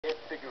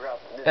figure out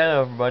the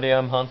Hello everybody,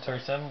 I'm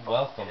Hunter7.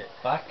 Welcome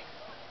back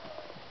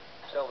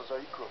Salazar,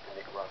 you grew up in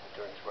Nicaragua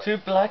during his to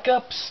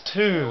Blackops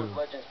 2.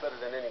 Legends better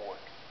than anyone.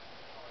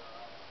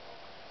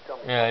 Tell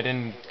me, Yeah, I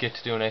didn't get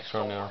to do an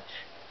extra one now.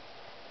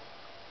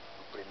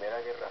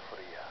 Primera Guerra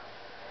Fría.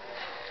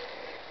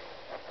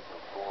 As a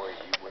boy,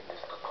 he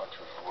witnessed the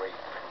country's rape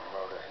and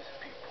murder his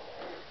people.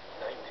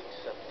 In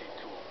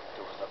 1972,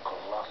 there was a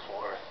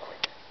colossal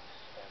earthquake.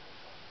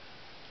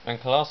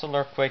 And colossal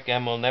earthquake,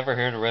 and we'll never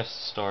hear the rest of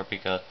the story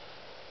because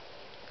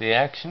the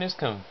action is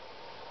coming.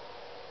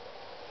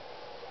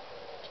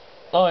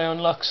 Oh, I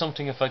unlock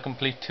something if I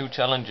complete 2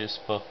 challenges,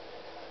 but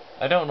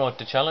I don't know what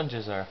the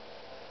challenges are.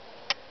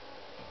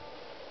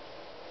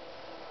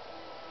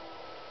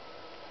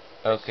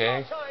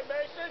 Okay,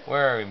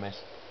 where are we,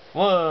 Mason?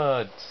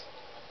 Woods!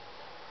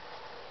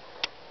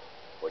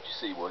 What'd you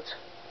see, Woods?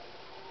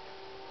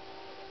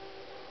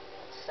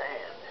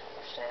 Sand.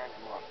 Sand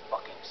and more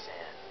fucking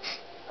sand.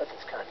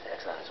 Husband's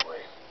contact's on his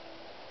way.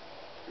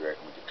 You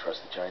reckon we can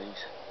trust the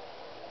Chinese?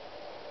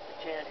 We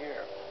can't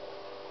here.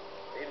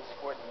 They've been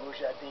supporting the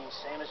Mujahideen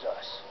same as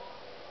us.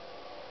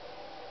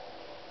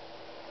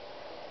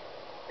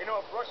 You know,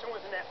 if Russia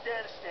was in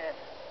Afghanistan,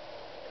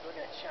 they're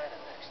looking at China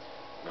next.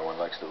 No one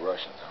likes the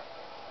Russians, huh?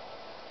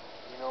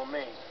 You know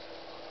me.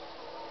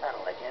 I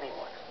don't like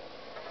anyone.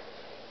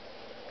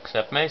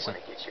 Except Mason. You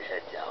want to get your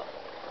head down.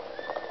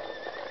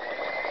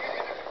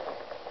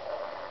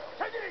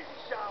 Take it easy,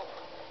 Shao.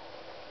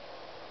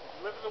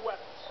 Deliver the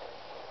weapons.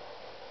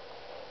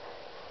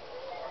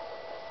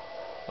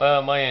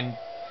 Well, my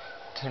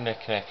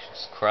internet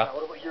connection's crap. Now,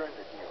 what about your end of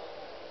the deal?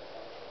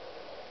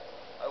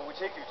 I will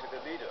take you to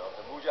the leader of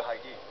the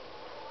Mujahideen.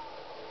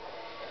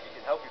 He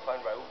can help you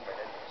find Raoul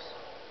Menendez.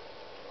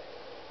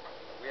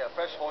 We have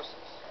fresh horses.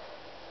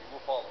 We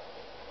will follow.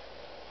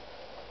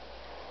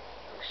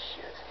 Oh,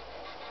 shit.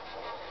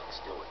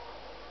 Let's do it.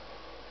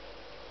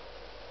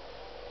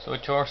 So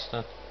it's yours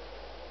then.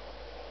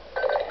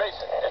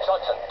 Mason, it's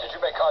Hudson. Did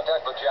you make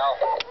contact with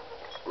Zhao?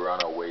 We're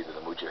on our way to the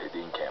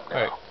Mujahideen camp now.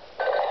 Right.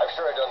 I'm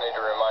sure I don't need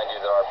to remind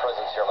you that our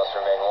presence here must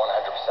remain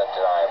 100%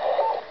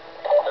 deniable.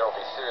 There will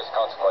be serious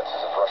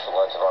consequences if Russia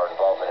learns of our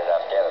involvement in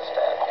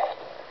Afghanistan.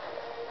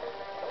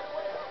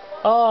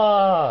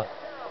 Ah!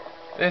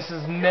 This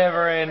is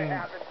never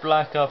in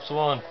Black Ops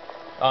 1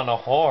 on a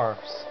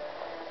horse.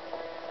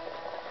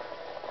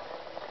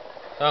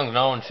 As long as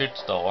no one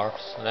shoots the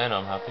horse, then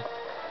I'm happy.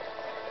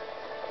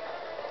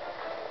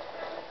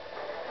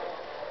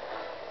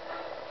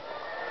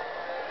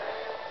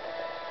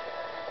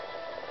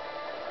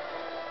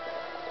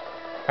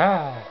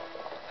 Ah!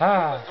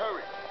 Ah!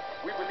 Hurry.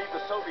 We believe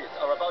the Soviets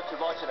are about to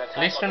launch an attack.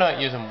 At least they're not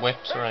using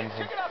whips or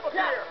anything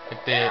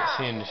like they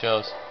see in the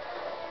shows.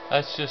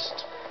 That's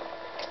just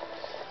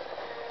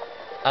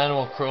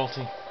animal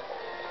cruelty.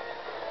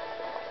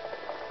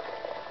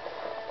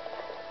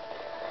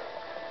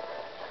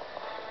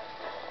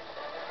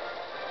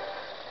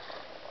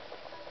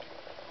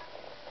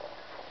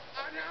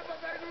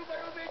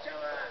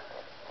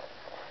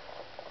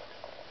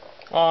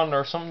 Oh, and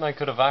there's something I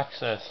could have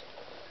accessed,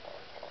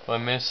 but I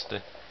missed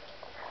it.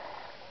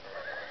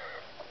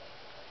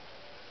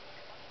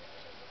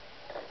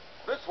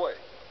 This way.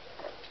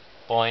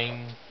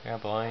 Boing, yeah,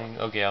 boing.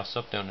 Okay, I'll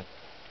stop doing it.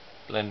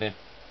 Blend in.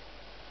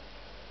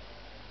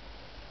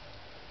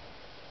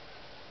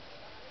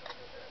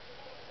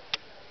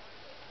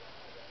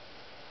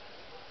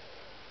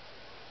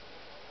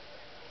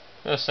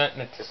 Just setting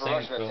it to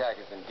single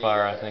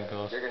fire, I think it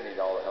was. You're going to need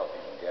all the help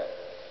you can get.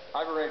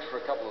 I've arranged for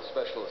a couple of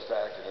specialists to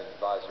act in an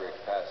advisory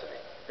capacity.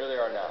 Here they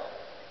are now.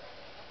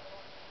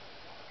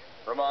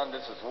 Ramon,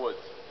 this is Woods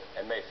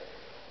and Mason,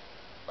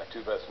 my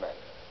 2 best men.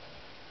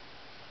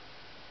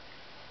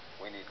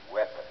 We need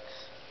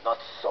weapons, not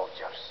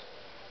soldiers.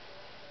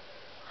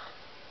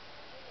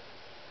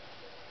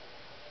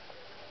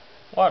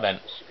 What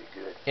an This should be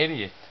good.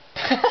 idiot.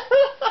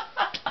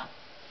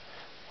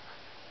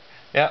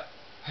 Yeah.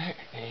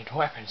 They need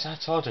weapons,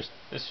 not soldiers.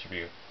 This should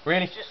be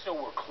really. Just so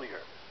we're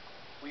clear,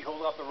 we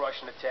hold off the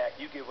Russian attack,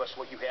 you give us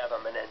what you have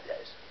on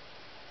Menendez.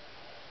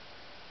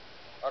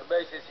 Our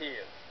base is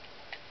here.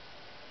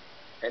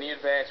 Any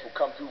advance will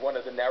come through one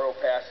of the narrow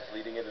passes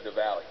leading into the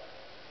valley.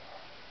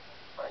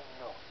 I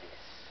know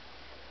this.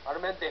 Our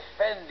men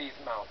defend these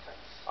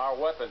mountains. Our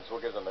weapons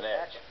will give them an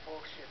That's edge. a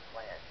bullshit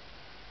plan.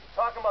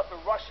 We're talking about the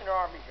Russian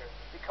army here.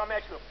 They come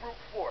at you with brute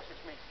force,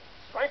 which means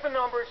strength in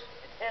numbers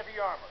and heavy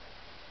armor.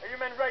 Are your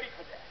men ready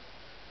for that?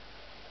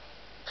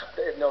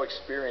 They have no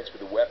experience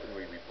with the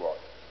weaponry we brought.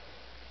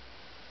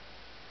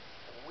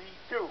 We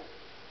do.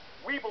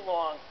 We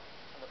belong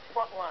on the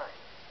front line.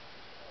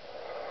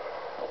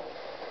 The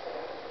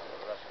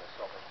Russian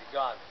assault has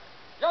begun.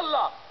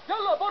 Yalla!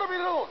 Yalla,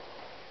 Borobilun!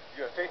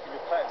 You have faith in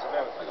your plans,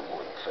 America. I got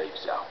more than faith,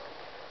 Sal.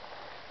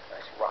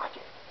 Nice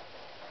rocket.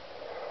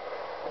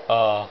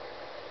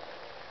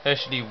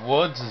 Especially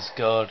Woods is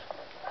good.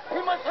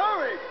 We must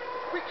hurry!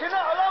 We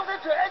cannot allow them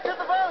to enter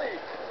the valley!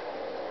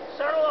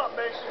 Settle up,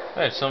 Mason.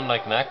 There's something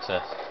like an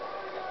access.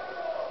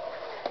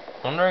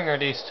 Wondering are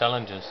these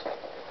challenges?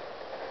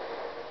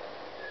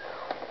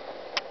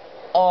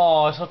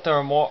 Oh, I thought they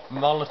were more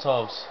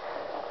Molotovs.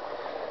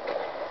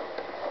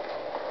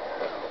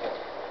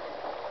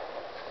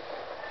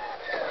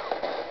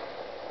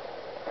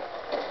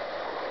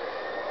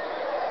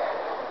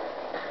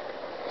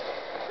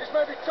 This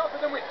may be tougher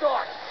than we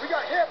thought. We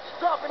got hips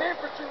dropping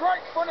infantry right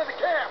in front of the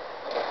camp.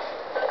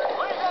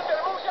 Lead up to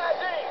the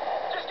Mujahideen.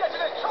 Just get to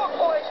this choke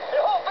point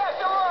and hold back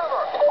their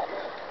armor.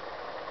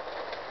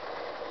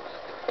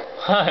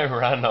 I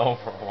ran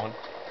over one.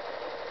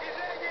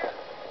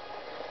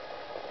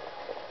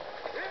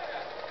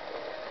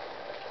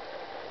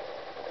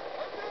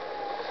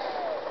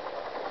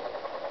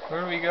 Where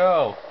do we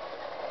go?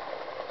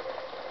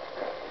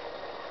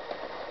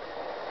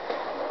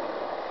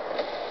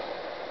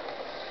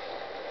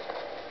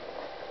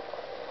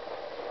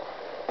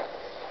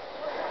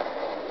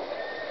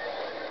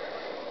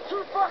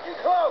 Too fucking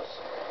close!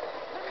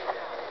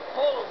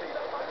 Follow me.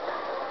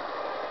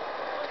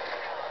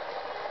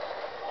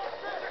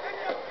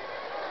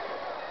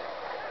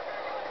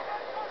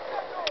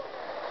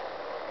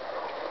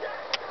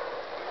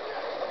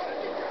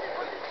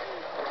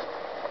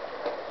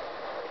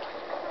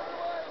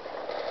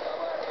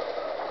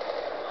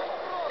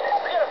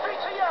 We got a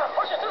BTR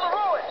pushing through the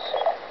ruins.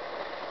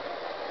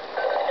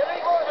 Gonna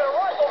need more than a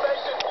rifle,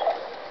 Mason.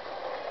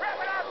 Grab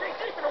an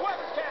RPG for the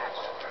weapons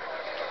cache.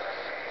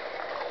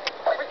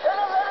 We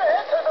cannot let it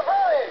hit to the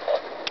valley.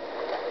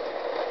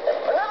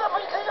 Another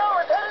BTR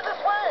is headed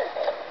this way.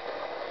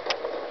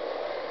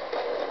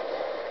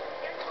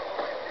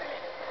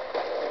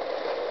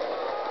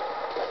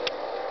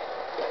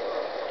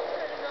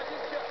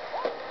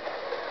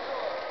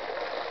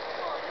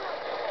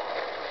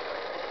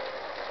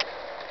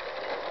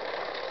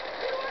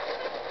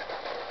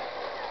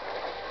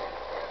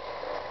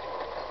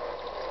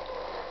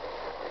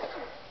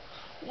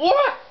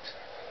 What?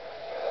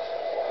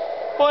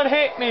 What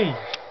hit me?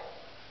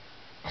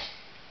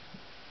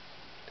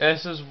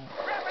 This is...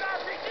 Grab an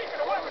RPG for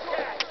the weapons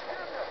cache.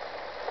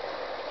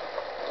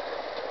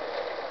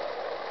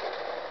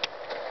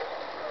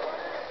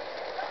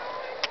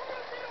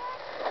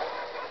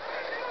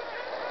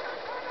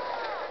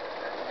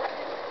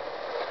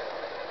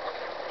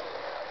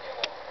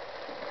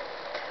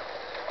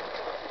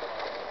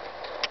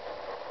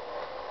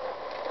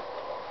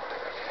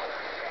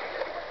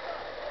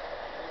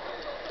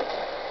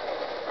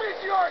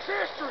 BTR's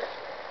history!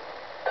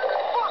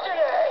 Fucking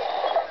A!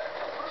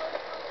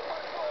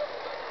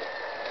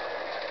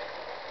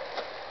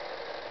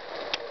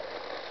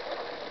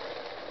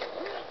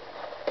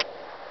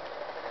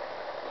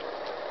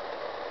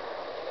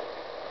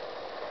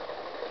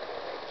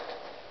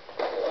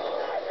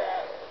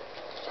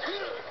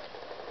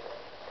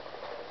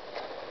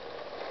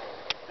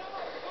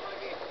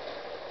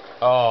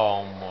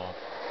 Oh my.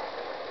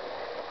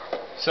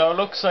 So it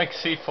looks like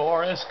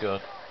C4 is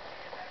good.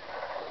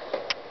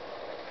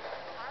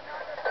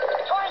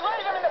 Try and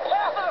lay them in the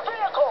path of the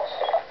vehicles!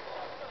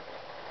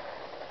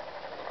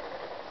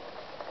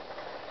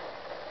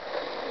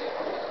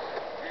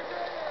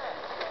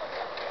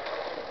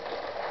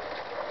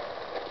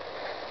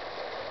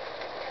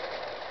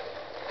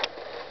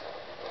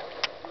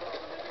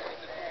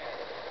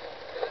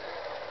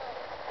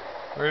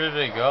 Where did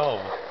they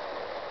go?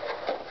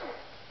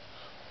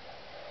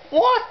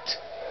 What?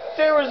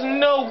 There was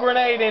no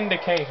grenade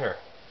indicator.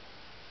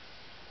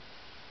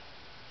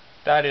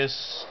 That is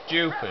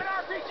stupid.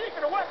 Grab an RPG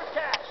for the weapons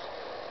cache.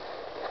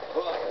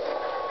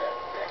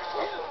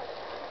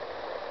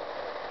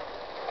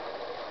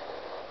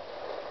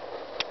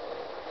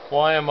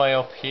 Why am I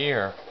up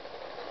here?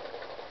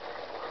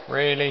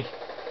 Really?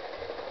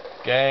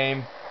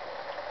 Game?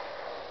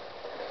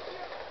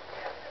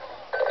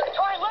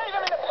 Try and lay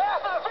them in the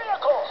path of the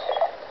vehicles!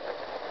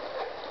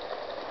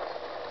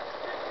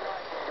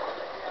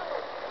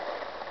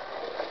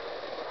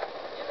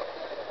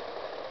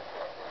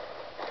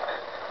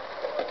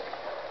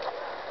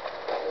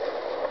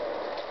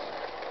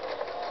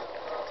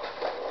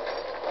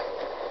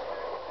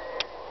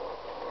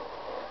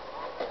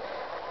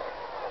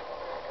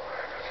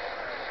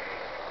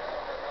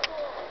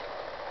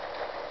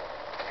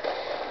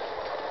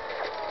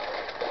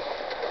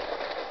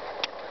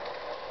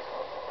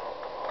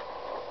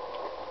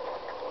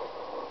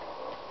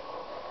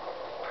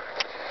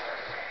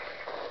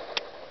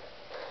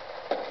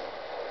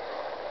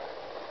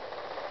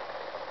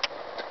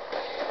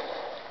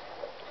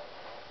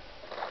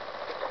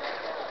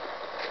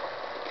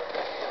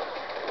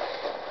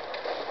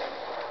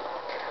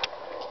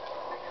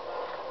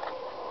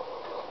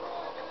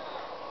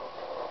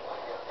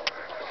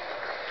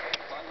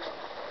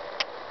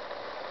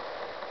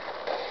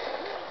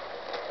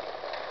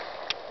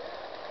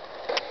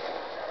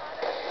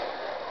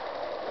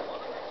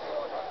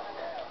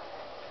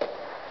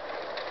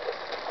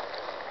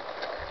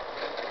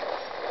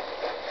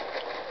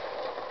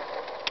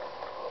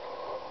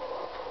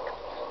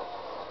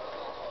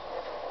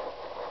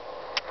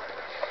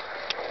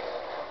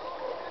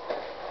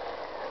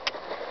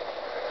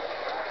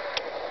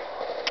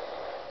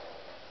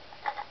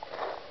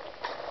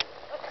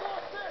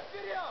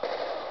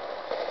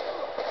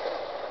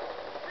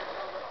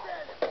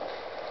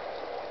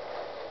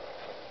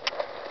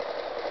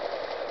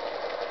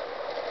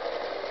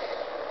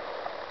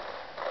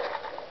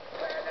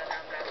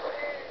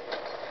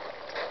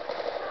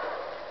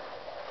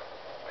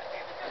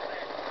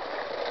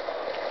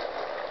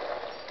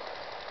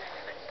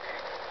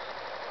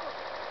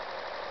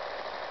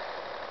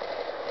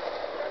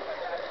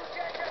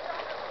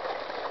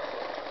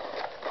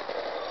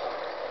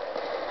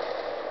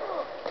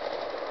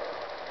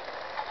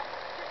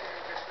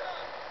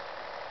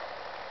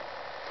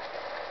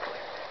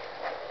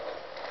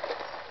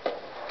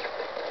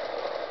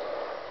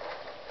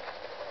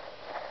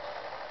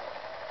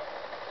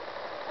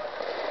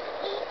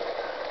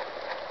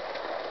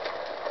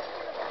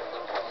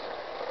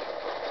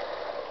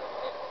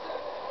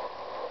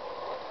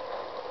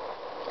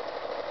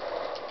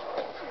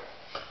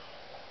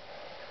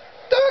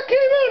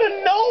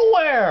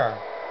 there?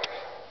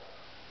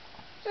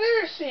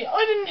 Seriously,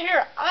 I didn't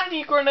hear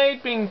any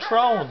grenade being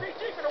thrown.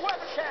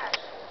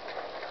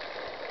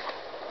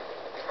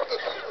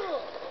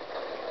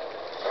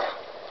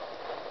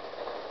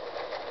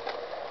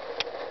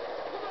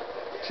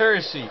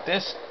 Seriously,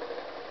 this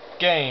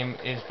game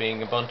is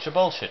being a bunch of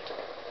bullshit.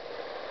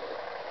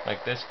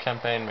 Like this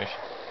campaign mission.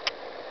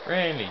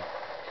 Really?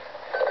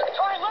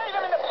 Try and lay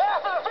them in the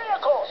path of the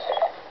vehicles!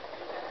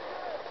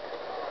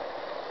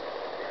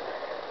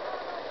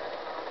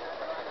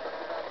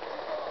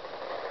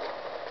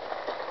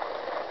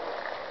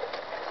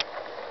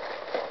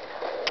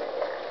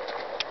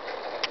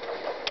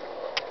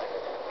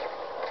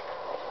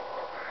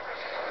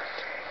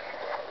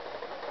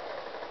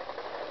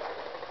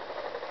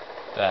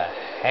 The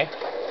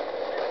heck?